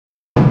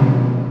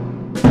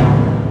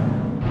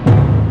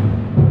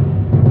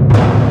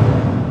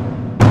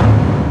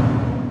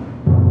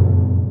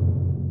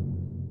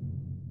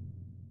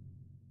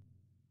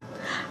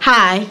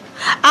Hi,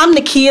 I'm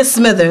Nikkea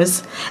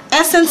Smithers,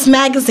 Essence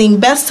Magazine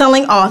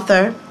best-selling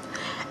author,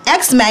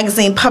 X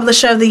Magazine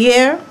Publisher of the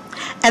Year,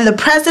 and the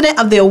president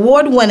of the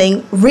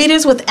award-winning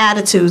Readers with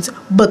Attitudes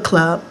book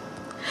club.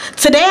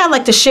 Today I'd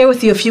like to share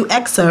with you a few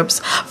excerpts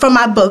from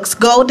my books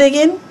Gold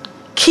Digging,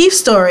 Keith's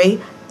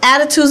Story,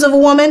 Attitudes of a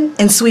Woman,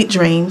 and Sweet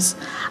Dreams.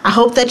 I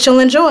hope that you'll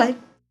enjoy.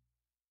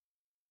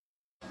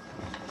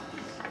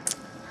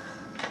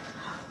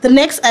 The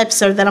next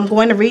excerpt that I'm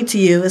going to read to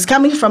you is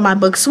coming from my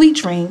book Sweet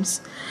Dreams.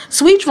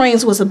 Sweet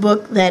Dreams was a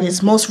book that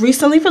is most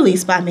recently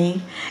released by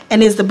me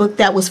and is the book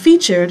that was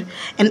featured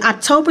in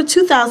October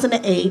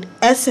 2008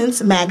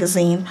 Essence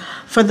Magazine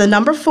for the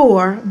number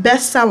 4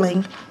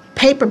 best-selling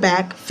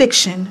paperback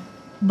fiction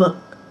book.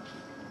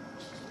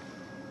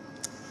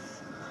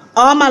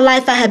 All my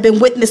life I had been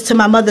witness to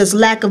my mother's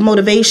lack of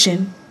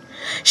motivation.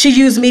 She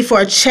used me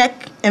for a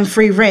check and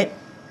free rent.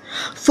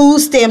 Food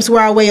stamps were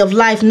our way of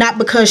life, not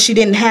because she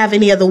didn't have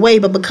any other way,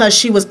 but because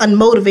she was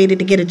unmotivated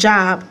to get a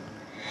job.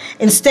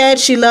 Instead,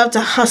 she loved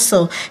to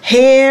hustle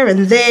here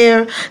and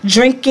there,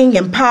 drinking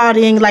and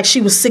partying like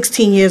she was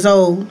 16 years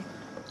old.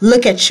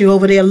 Look at you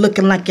over there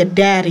looking like your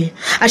daddy.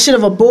 I should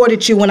have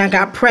aborted you when I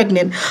got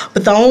pregnant,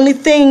 but the only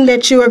thing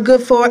that you are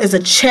good for is a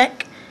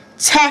check,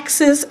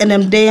 taxes, and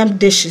them damn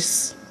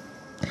dishes.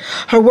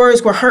 Her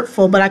words were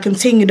hurtful, but I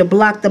continued to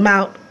block them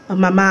out of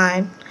my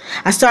mind.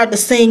 I started to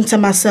sing to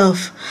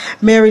myself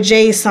Mary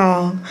J's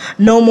song,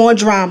 No More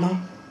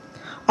Drama.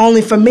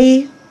 Only for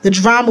me, the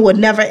drama would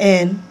never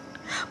end.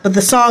 But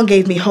the song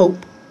gave me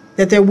hope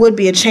that there would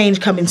be a change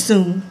coming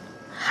soon.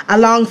 I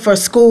longed for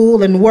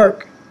school and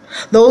work.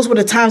 Those were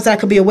the times that I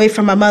could be away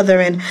from my mother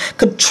and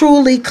could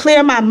truly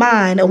clear my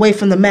mind away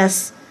from the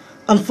mess.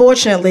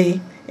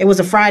 Unfortunately, it was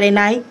a Friday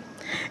night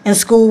and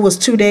school was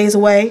 2 days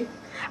away.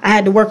 I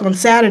had to work on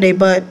Saturday,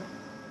 but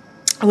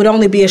it would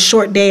only be a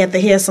short day at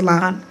the hair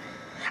salon.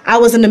 I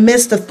was in the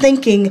midst of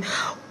thinking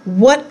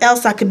what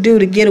else I could do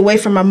to get away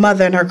from my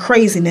mother and her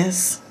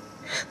craziness.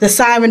 The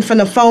siren from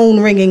the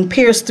phone ringing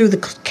pierced through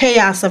the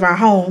chaos of our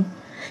home.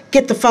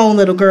 Get the phone,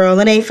 little girl.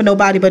 It ain't for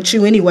nobody but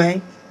you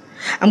anyway.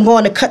 I'm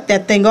going to cut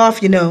that thing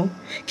off, you know.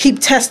 Keep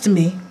testing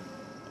me.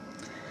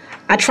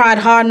 I tried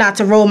hard not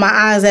to roll my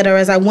eyes at her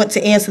as I went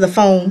to answer the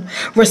phone.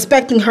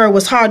 Respecting her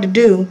was hard to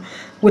do,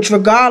 which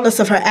regardless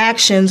of her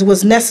actions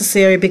was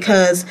necessary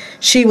because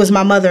she was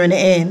my mother in the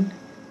end.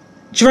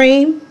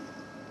 Dream?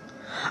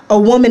 A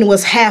woman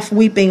was half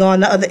weeping on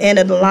the other end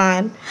of the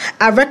line.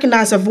 I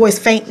recognized her voice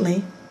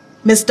faintly.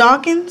 Miss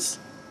Dawkins?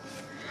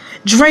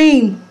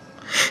 Dream!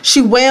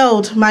 She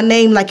wailed my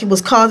name like it was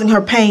causing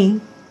her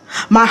pain.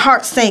 My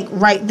heart sank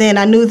right then.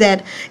 I knew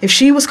that if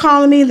she was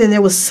calling me, then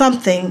there was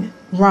something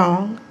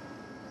wrong.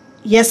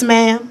 Yes,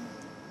 ma'am.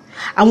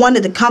 I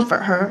wanted to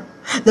comfort her.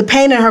 The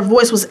pain in her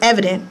voice was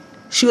evident.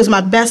 She was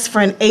my best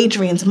friend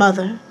Adrian's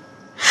mother.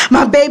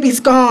 My baby's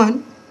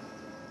gone.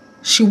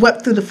 She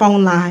wept through the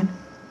phone line.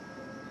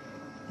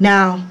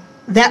 Now,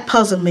 that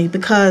puzzled me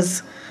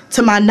because,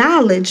 to my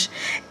knowledge,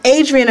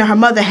 Adrian and her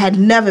mother had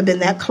never been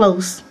that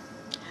close.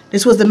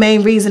 This was the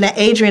main reason that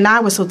Adrian and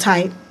I were so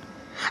tight.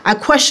 I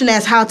questioned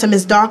as how to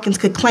Miss Dawkins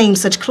could claim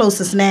such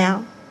closeness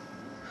now.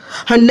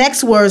 Her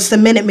next words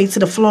cemented me to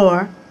the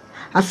floor.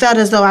 I felt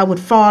as though I would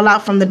fall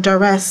out from the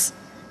duress.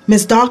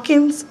 Miss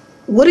Dawkins,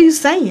 what are you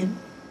saying?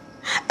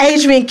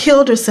 Adrian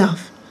killed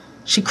herself,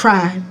 she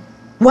cried.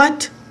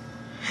 What?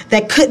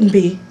 That couldn't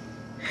be.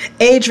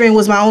 Adrian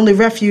was my only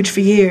refuge for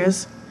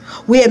years.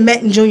 We had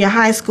met in junior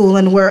high school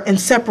and were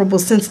inseparable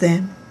since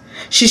then.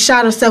 She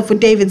shot herself with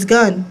David's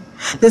gun.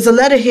 There's a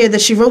letter here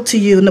that she wrote to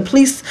you, and the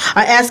police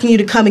are asking you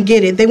to come and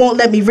get it. They won't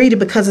let me read it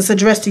because it's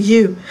addressed to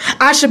you.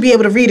 I should be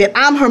able to read it.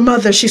 I'm her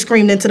mother, she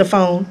screamed into the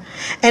phone.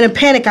 And in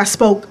panic, I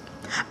spoke.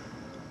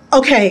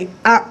 Okay,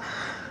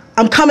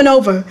 I'm coming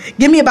over.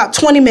 Give me about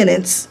 20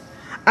 minutes.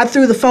 I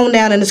threw the phone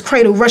down in its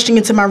cradle, rushing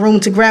into my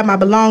room to grab my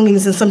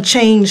belongings and some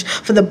change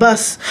for the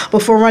bus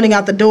before running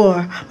out the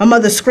door. My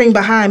mother screamed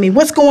behind me,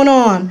 "What's going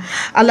on?"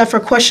 I left her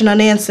question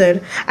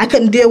unanswered. I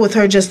couldn't deal with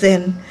her just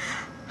then.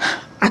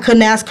 I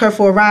couldn't ask her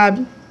for a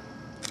ride.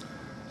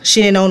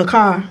 She didn't own a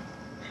car.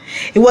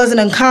 It wasn't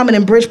uncommon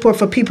in Bridgeport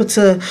for people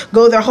to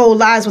go their whole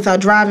lives without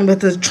driving, but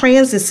the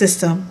transit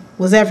system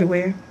was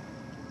everywhere.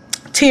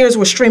 Tears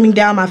were streaming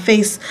down my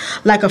face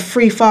like a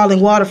free-falling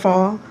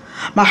waterfall.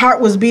 My heart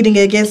was beating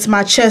against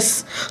my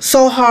chest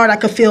so hard I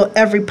could feel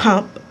every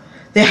pump.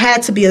 There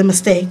had to be a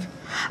mistake.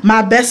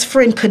 My best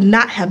friend could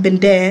not have been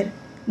dead.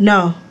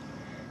 No,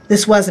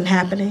 this wasn't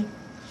happening.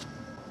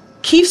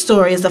 Keith's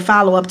Story is the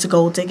follow-up to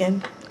Gold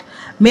Digging.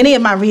 Many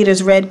of my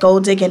readers read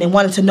Gold Digging and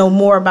wanted to know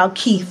more about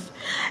Keith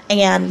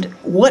and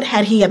what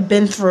had he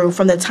been through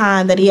from the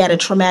time that he had a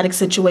traumatic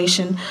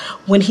situation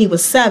when he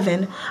was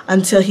 7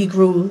 until he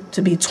grew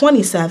to be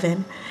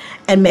 27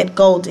 and met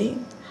Goldie.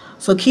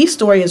 So Keith's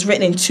Story is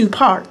written in 2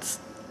 parts.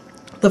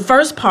 The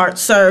first part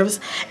serves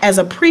as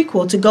a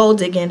prequel to Gold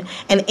Digging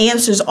and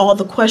answers all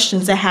the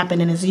questions that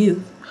happened in his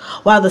youth,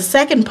 while the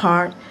second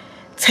part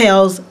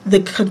tells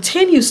the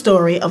continued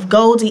story of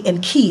Goldie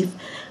and Keith.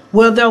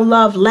 Will their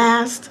love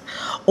last,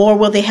 or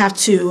will they have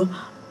to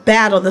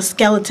battle the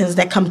skeletons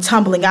that come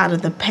tumbling out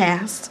of the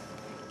past.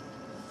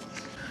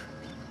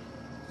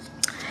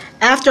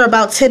 After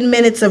about 10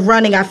 minutes of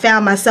running, I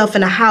found myself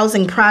in a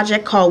housing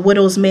project called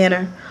Widow's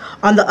Manor,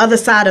 on the other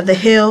side of the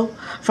hill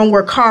from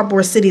where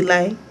Cardboard City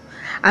lay.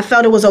 I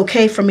felt it was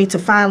okay for me to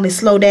finally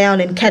slow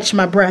down and catch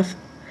my breath.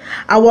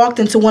 I walked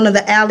into one of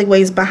the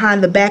alleyways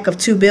behind the back of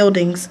 2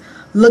 buildings,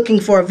 looking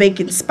for a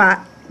vacant spot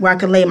where I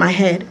could lay my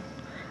head.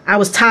 I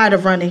was tired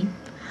of running,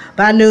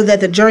 but I knew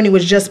that the journey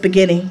was just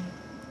beginning.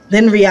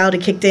 Then reality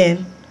kicked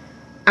in.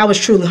 I was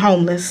truly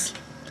homeless.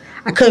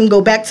 I couldn't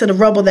go back to the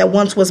rubble that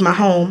once was my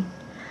home.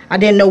 I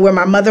didn't know where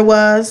my mother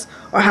was,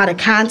 or how to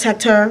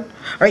contact her,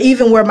 or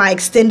even where my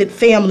extended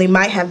family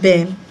might have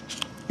been.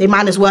 They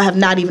might as well have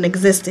not even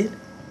existed.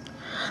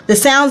 The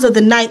sounds of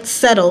the night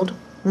settled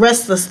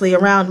restlessly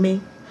around me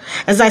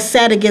as I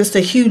sat against a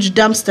huge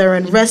dumpster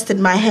and rested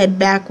my head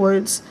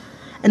backwards.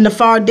 In the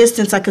far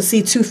distance, I could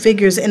see 2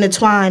 figures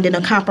intertwined in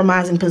a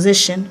compromising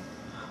position.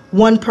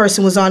 One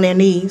person was on their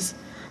knees.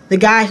 The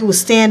guy who was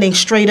standing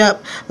straight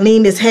up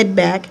leaned his head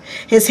back.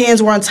 His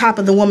hands were on top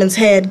of the woman's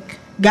head,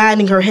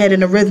 guiding her head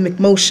in a rhythmic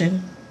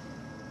motion.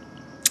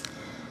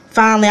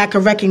 Finally, I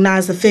could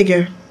recognize the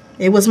figure.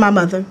 It was my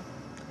mother.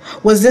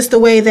 Was this the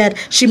way that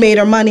she made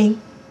her money?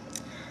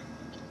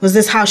 Was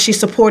this how she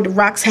supported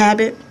Rock's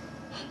habit?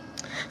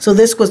 So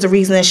this was the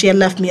reason that she had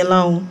left me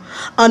alone,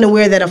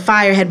 unaware that a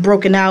fire had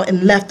broken out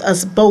and left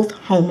us both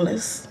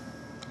homeless.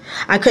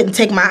 I couldn't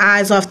take my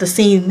eyes off the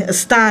scene,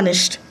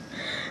 astonished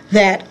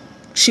that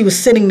she was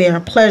sitting there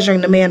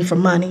pleasuring the man for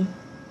money.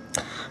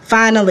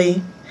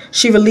 Finally,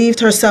 she relieved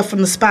herself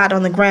from the spot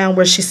on the ground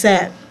where she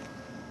sat.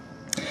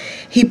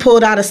 He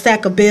pulled out a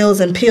stack of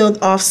bills and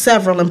peeled off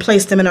several and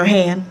placed them in her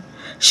hand.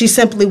 She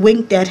simply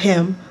winked at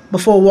him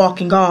before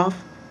walking off.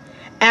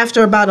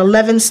 After about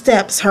 11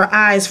 steps, her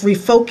eyes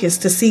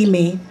refocused to see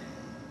me,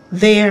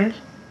 there,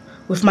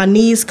 with my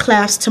knees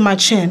clasped to my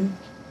chin,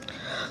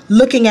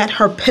 looking at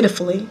her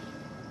pitifully.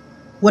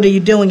 "What are you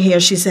doing here?"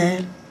 she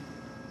said.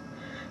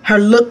 Her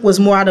look was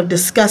more out of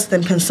disgust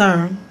than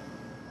concern.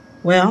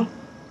 "Well,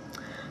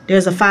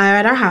 there's a fire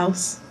at our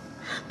house.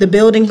 The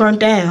building burnt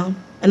down,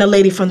 and a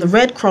lady from the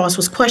Red Cross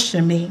was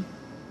questioning me,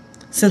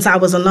 since I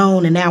was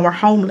alone and now we're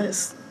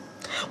homeless.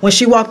 When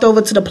she walked over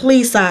to the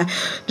police, I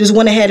just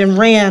went ahead and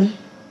ran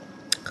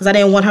because I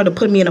didn't want her to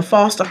put me in a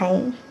foster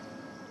home."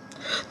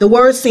 The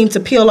words seemed to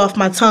peel off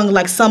my tongue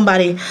like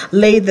somebody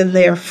laid them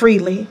there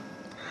freely.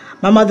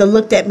 My mother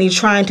looked at me,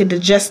 trying to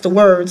digest the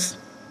words.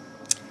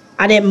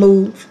 I didn't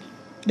move.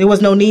 There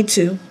was no need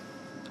to.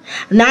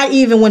 Not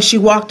even when she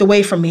walked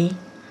away from me,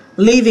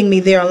 leaving me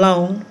there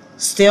alone,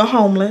 still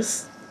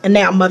homeless and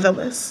now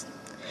motherless.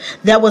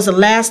 That was the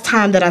last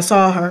time that I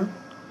saw her.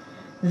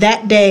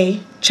 That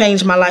day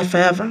changed my life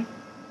forever.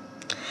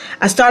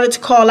 I started to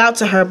call out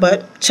to her,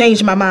 but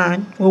changed my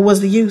mind. What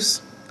was the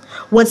use?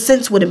 What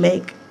sense would it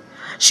make?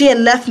 She had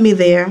left me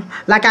there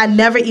like I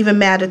never even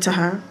mattered to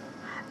her.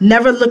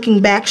 Never looking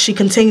back, she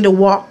continued to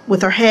walk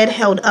with her head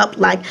held up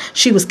like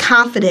she was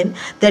confident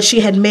that she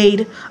had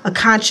made a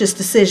conscious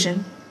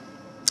decision.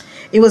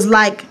 It was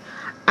like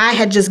I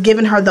had just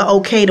given her the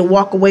okay to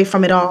walk away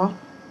from it all.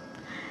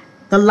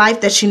 The life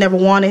that she never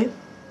wanted,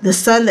 the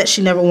son that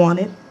she never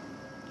wanted.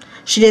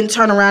 She didn't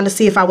turn around to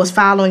see if I was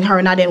following her,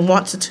 and I didn't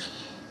want to.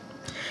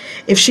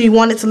 If she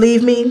wanted to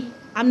leave me,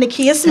 I'm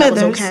Nikkea Smithers,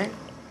 that was okay.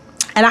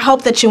 And I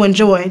hope that you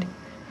enjoyed.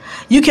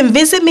 You can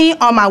visit me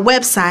on my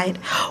website,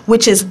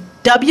 which is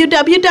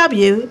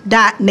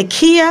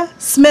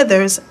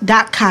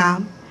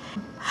www.nikkeasmithers.com.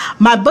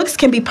 My books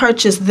can be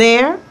purchased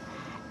there,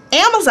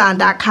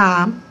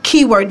 Amazon.com,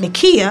 keyword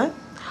Nikkea,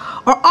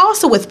 or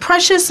also with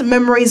Precious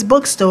Memories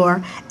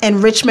Bookstore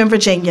in Richmond,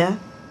 Virginia.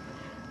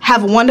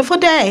 Have a wonderful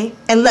day,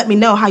 and let me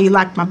know how you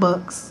liked my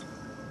books.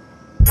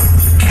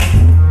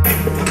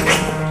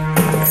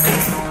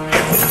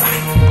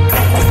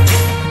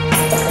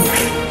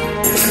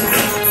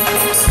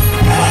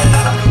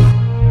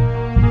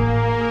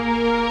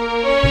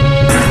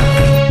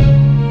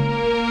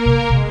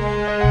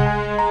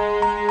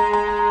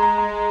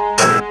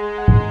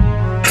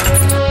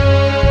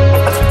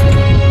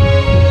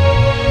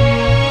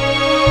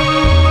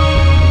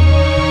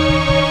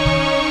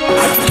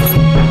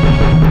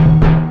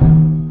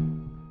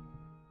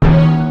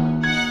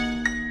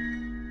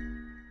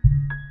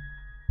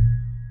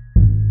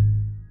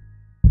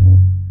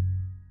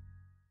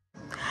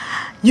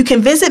 You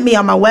can visit me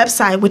on my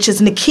website, which is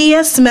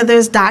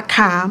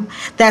NikkeaSmithers.com.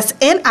 That's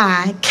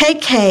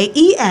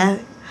Nikkea.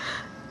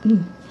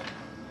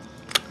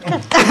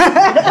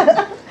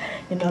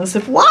 You know,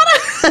 sip water.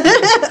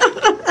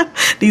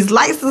 These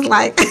lights is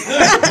like.